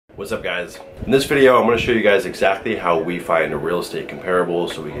What's up, guys? In this video I'm going to show you guys exactly how we find a real estate comparable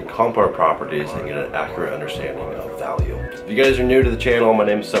so we can comp our properties and get an accurate understanding of value. If you guys are new to the channel, my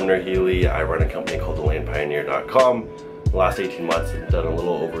name is Sumner Healey. I run a company called thelandpioneer.com. The last 18 months I've done a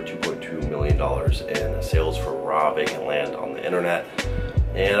little over $2.2 million in sales for raw vacant land on the internet.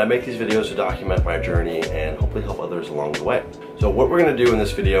 And I make these videos to document my journey and hopefully help others along the way. So what we're going to do in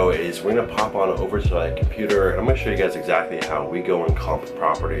this video is we're going to pop on over to my computer and I'm going to show you guys exactly how we go and comp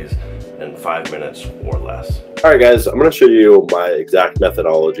properties in 5 minutes or less. Alright guys, I'm going to show you my exact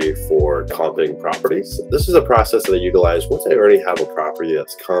methodology for comping properties. This is a process that I utilize once I already have a property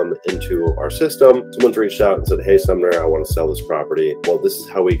that's come into our system. Someone's reached out and said, hey Sumner, I want to sell this property. Well, this is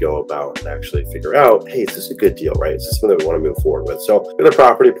how we go about and actually figure out, hey, is this a good deal, right? Is this something that we want to move forward with? So we got a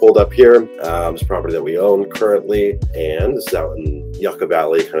property pulled up here. It's a property that we own currently, and this is out in Yucca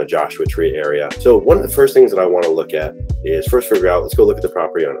Valley, kind of Joshua Tree area. So one of the first things that I want to look at is first figure out, let's go look at the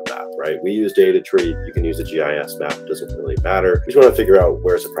property on a map, right? We use data tree. You can use a GIS map. It doesn't really matter. We just want to figure out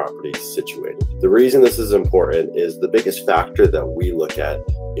where's the property situated. The reason this is important is the biggest factor that we look at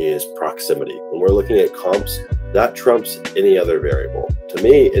is proximity. When we're looking at comps, that trumps any other variable. To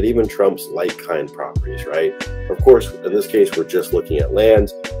me, it even trumps like-kind properties, right? Of course, in this case, we're just looking at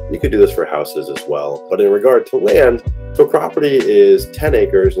land. You could do this for houses as well. But in regard to land, if a property is 10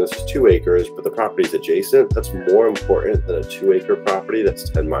 acres and this is 2 acres, but the property is adjacent, that's more important than a 2-acre property that's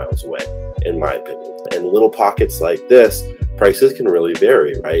 10 miles away, in my opinion. And little pockets like this, prices can really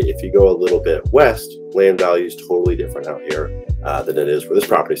vary, right? If you go a little bit west, land value is totally different out here than it is where this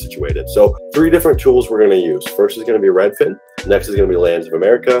property is situated. So 3 different tools we're going to use. First is going to be Redfin, next is going to be Lands of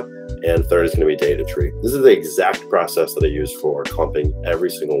America, and third is going to be data tree. This is the exact process that I use for comping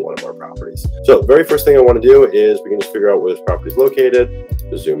every single one of our properties. So the very first thing I want to do is we can just figure out where this property is located.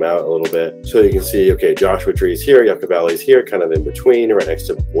 Just zoom out a little bit so you can see, okay, Joshua Tree is here, Yucca Valley is here, kind of in between, right next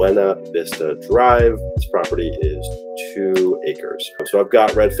to Buena Vista Drive. This property is 2 acres. So I've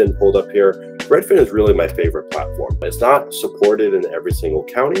got Redfin pulled up here. Redfin is really my favorite platform. It's not supported in every single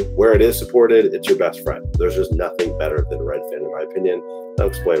county. Where it is supported, it's your best friend. There's just nothing better than Redfin, in my opinion. I'll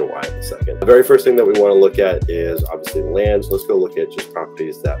explain why in a second. The very first thing that we want to look at is obviously land. So let's go look at just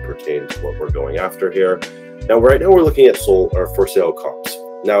properties that pertain to what we're going after here. Now, right now we're looking at sold or for sale comps.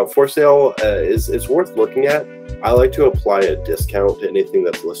 Now, for sale is worth looking at. I like to apply a discount to anything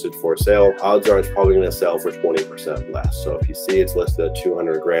that's listed for sale. Odds are it's probably going to sell for 20% less. So if you see it's listed at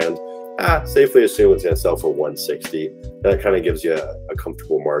 200 grand, safely assume it's going to sell for 160. That kind of gives you a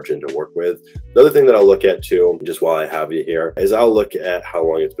comfortable margin to work with. The other thing that I'll look at too, just while I have you here, is I'll look at how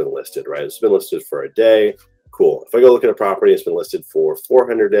long it's been listed, right? It's been listed for a day. Cool. If I go look at a property, it's been listed for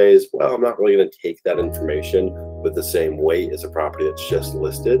 400 days. Well, I'm not really going to take that information with the same weight as a property that's just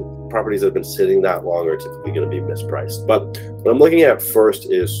listed. Properties that have been sitting that long are typically going to be mispriced. But what I'm looking at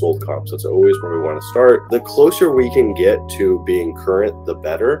first is sold comps. That's always where we want to start. The closer we can get to being current, the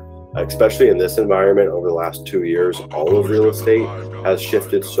better. Especially in this environment over the last 2 years, all of real estate has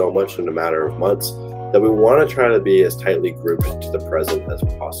shifted so much in a matter of months that we want to try to be as tightly grouped to the present as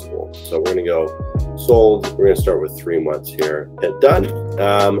possible. So we're going to go sold. We're going to start with 3 months here. Hit done.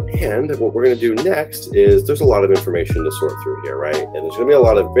 And what we're going to do next is there's a lot of information to sort through here, right? And there's going to be a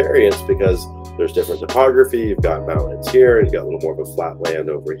lot of variance because there's different topography. You've got mountains here. You've got a little more of a flat land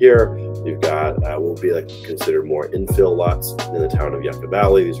over here. You've got what will be like considered more infill lots in the town of Yucca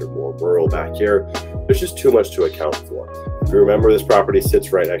Valley. These are more rural back here. There's just too much to account for. If you remember, this property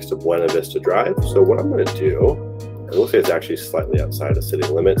sits right next to Buena Vista Drive. So what I'm going to do, it looks like it's actually slightly outside of city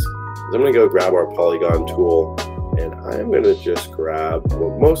limits, is I'm going to go grab our polygon tool and I'm going to just grab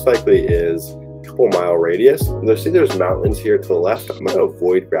what most likely is a couple mile radius. There's mountains here to the left. I'm going to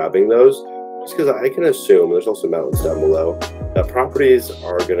avoid grabbing those just because I can assume there's also mountains down below that properties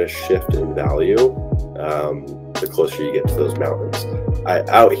are going to shift in value the closer you get to those mountains.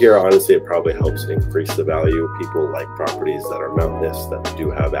 Out here, honestly, it probably helps increase the value. People like properties that are mountainous, that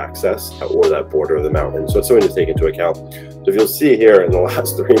do have access, or that border the mountain. So it's something to take into account. So if you'll see here, in the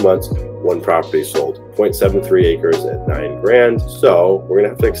last 3 months, 1 property sold, 0.73 acres at 9 grand. So we're going to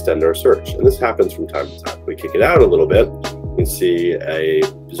have to extend our search. And this happens from time to time. We kick it out a little bit. You can see a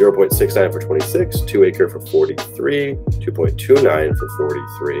 0.69 for 26, 2 acre for 43, 2.29 for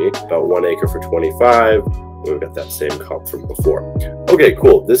 43, about 1 acre for 25. We've got that same comp from before. Okay,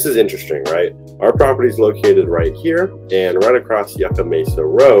 cool. This is interesting, right? Our property is located right here, and right across Yucca Mesa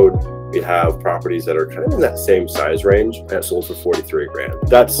Road, we have properties that are kind of in that same size range that sold for 43 grand.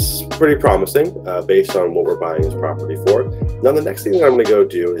 That's pretty promising based on what we're buying this property for. Now, the next thing that I'm going to go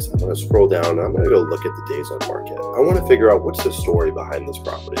do is I'm going to scroll down and I'm going to go look at the days on market. I want to figure out what's the story behind this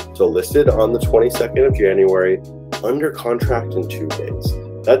property. So listed on the 22nd of January, under contract in 2 days.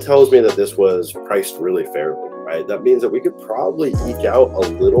 that tells me that this was priced really fairly, right? That means that we could probably eke out a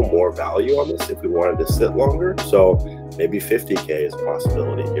little more value on this if we wanted to sit longer. So maybe 50K is a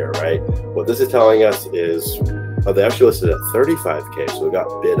possibility here, right? What this is telling us is, oh, they actually listed at 35K, so it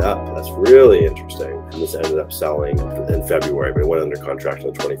got bid up. That's really interesting. And this ended up selling in February, but it went under contract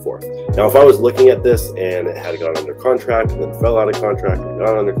on the 24th. Now, if I was looking at this and it had gone under contract and then fell out of contract and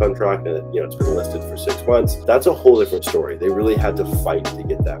got under contract and it's been listed for 6 months, that's a whole different story. They really had to fight to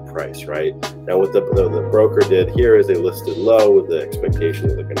get that price, right? Now, what the broker did here is they listed low with the expectation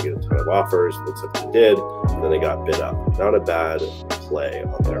that they're going to get a ton of offers. Looks like they did, and then they got bid up. Not a bad play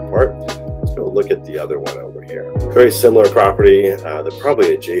on their part. Let's go look at the other one over here. Very similar property. They're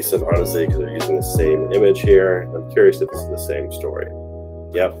probably adjacent, honestly, because they're using the same image here. I'm curious if this is the same story.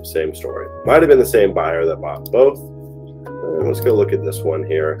 Yep, same story. Might have been the same buyer that bought both. Let's go look at this one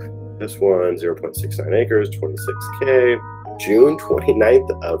here. This one, 0.69 acres, 26K, June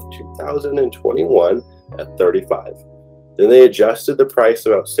 29th of 2021 at 35. Then they adjusted the price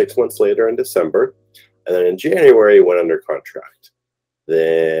about 6 months later in December. And then in January, it went under contract.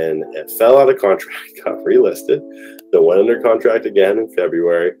 Then it fell out of contract, got relisted, then went under contract again in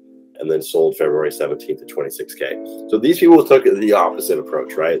February, and then sold February 17th at 26K. So these people took the opposite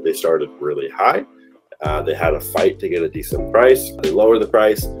approach, right? They started really high. They had a fight to get a decent price. They lowered the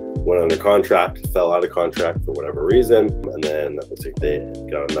price, went under contract, fell out of contract for whatever reason, and then it looks like they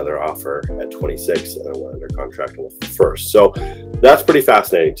got another offer at 26 and then went under contract on the 1st. So that's pretty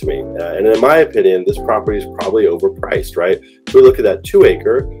fascinating to me. And in my opinion, this property is probably overpriced, right? If we look at that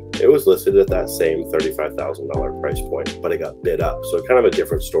 2-acre, it was listed at that same $35,000 price point, but it got bid up. So kind of a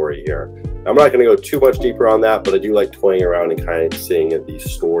different story here. I'm not going to go too much deeper on that, but I do like toying around and kind of seeing the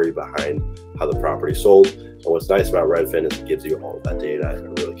story behind how the property sold. And what's nice about Redfin is it gives you all of that data in a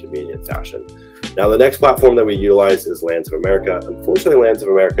really convenient fashion. Now, the next platform that we utilize is Lands of America. Unfortunately, Lands of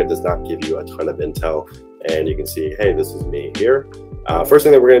America does not give you a ton of intel. And you can see, hey, this is me here. First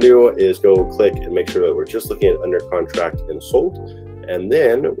thing that we're going to do is go click and make sure that we're just looking at under contract and sold. And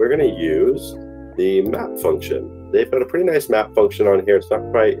then we're going to use the map function. They've got a pretty nice map function on here. It's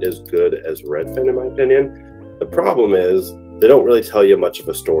not quite as good as Redfin, in my opinion. The problem is they don't really tell you much of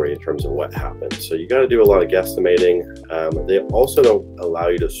a story in terms of what happened. So you got to do a lot of guesstimating. They also don't allow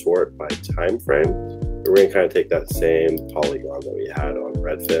you to sort by time frame. We're going to kind of take that same polygon that we had on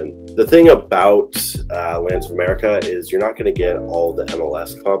Redfin. The thing about Lands of America is you're not going to get all the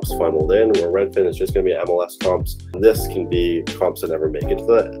MLS comps funneled in, where Redfin is just going to be MLS comps. This can be comps that never make it to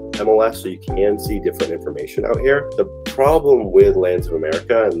the MLS, so you can see different information out here. The problem with Lands of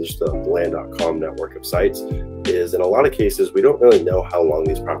America and just the land.com network of sites is in a lot of cases, we don't really know how long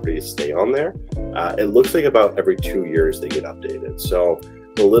these properties stay on there. It looks like about every 2 years they get updated. So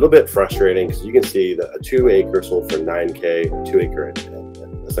a little bit frustrating because you can see that a 2-acre sold for 9K, 2-acre at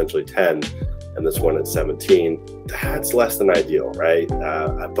essentially 10, and this one at 17. That's less than ideal, right?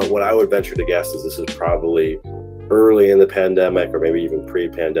 But what I would venture to guess is this is probably early in the pandemic or maybe even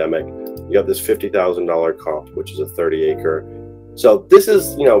pre-pandemic. You got this $50,000 comp, which is a 30-acre. So this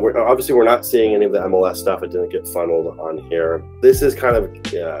is, obviously we're not seeing any of the MLS stuff. It didn't get funneled on here. This is kind of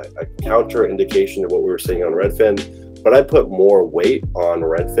a counter indication of what we were seeing on Redfin. But I put more weight on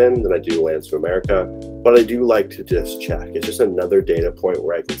Redfin than I do Lands of America. But I do like to just check. It's just another data point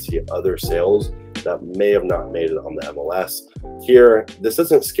where I can see other sales that may have not made it on the MLS. Here, this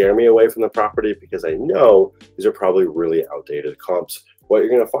doesn't scare me away from the property because I know these are probably really outdated comps. What you're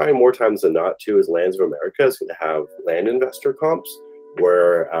going to find more times than not too is Lands of America is going to have land investor comps,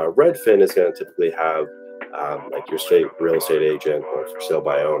 where Redfin is going to typically have like your state real estate agent or for sale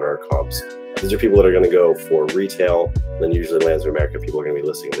by owner comps. These are people that are going to go for retail. Then usually Lands of America, people are going to be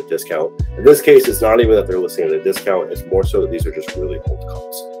listing at a discount. In this case, it's not even that they're listing at a discount. It's more so that these are just really old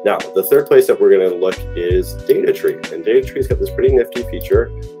comps. Now, the third place that we're going to look is Data Tree. And Data Tree's got this pretty nifty feature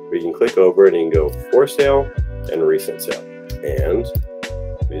where you can click over and you can go for sale and recent sale. And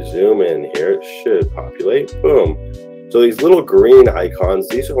we zoom in here, it should populate. Boom. So these little green icons,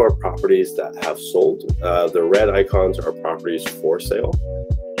 these are properties that have sold. The red icons are properties for sale.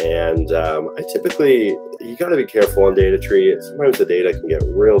 And I typically, you got to be careful on Data Tree. Sometimes the data can get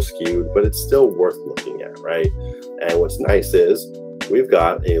real skewed, but it's still worth looking at, right? And what's nice is we've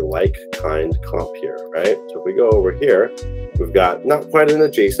got a like-kind comp here, right? So if we go over here, we've got not quite an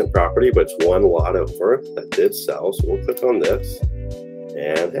adjacent property, but it's one lot over that did sell. So we'll click on this.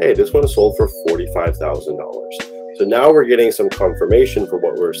 And hey, this one is sold for $45,000. So now we're getting some confirmation for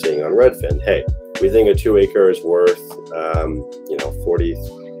what we're seeing on Redfin. Hey, we think a 2-acre is worth,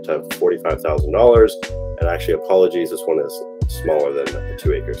 $40,000 to $45,000. And actually, apologies, this one is smaller than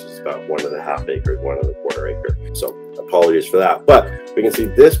 2 acres. It's about 1.5 acres, 1.25 acre. So apologies for that. But we can see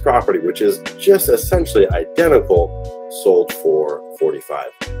this property, which is just essentially identical, sold for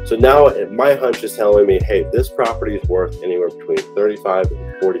 45. So now my hunch is telling me, hey, this property is worth anywhere between $35,000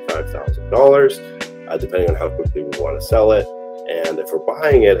 and $45,000, depending on how quickly we want to sell it. And if we're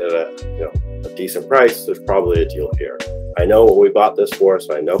buying it at a decent price, there's probably a deal here. I know what we bought this for,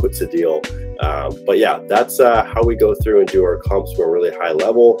 so I know it's a deal. But yeah, that's how we go through and do our comps from a really high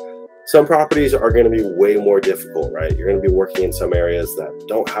level. Some properties are going to be way more difficult, right? You're going to be working in some areas that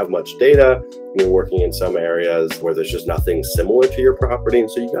don't have much data. You're working in some areas where there's just nothing similar to your property. And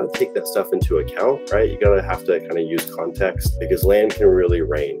so you got to take that stuff into account, right? You got to have to kind of use context, because land can really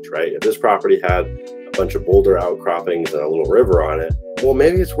range, right? If this property had a bunch of boulder outcroppings and a little river on it, well,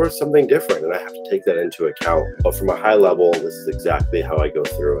 maybe it's worth something different, and I have to take that into account. But from a high level, this is exactly how I go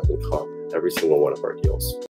through and comp every single one of our deals.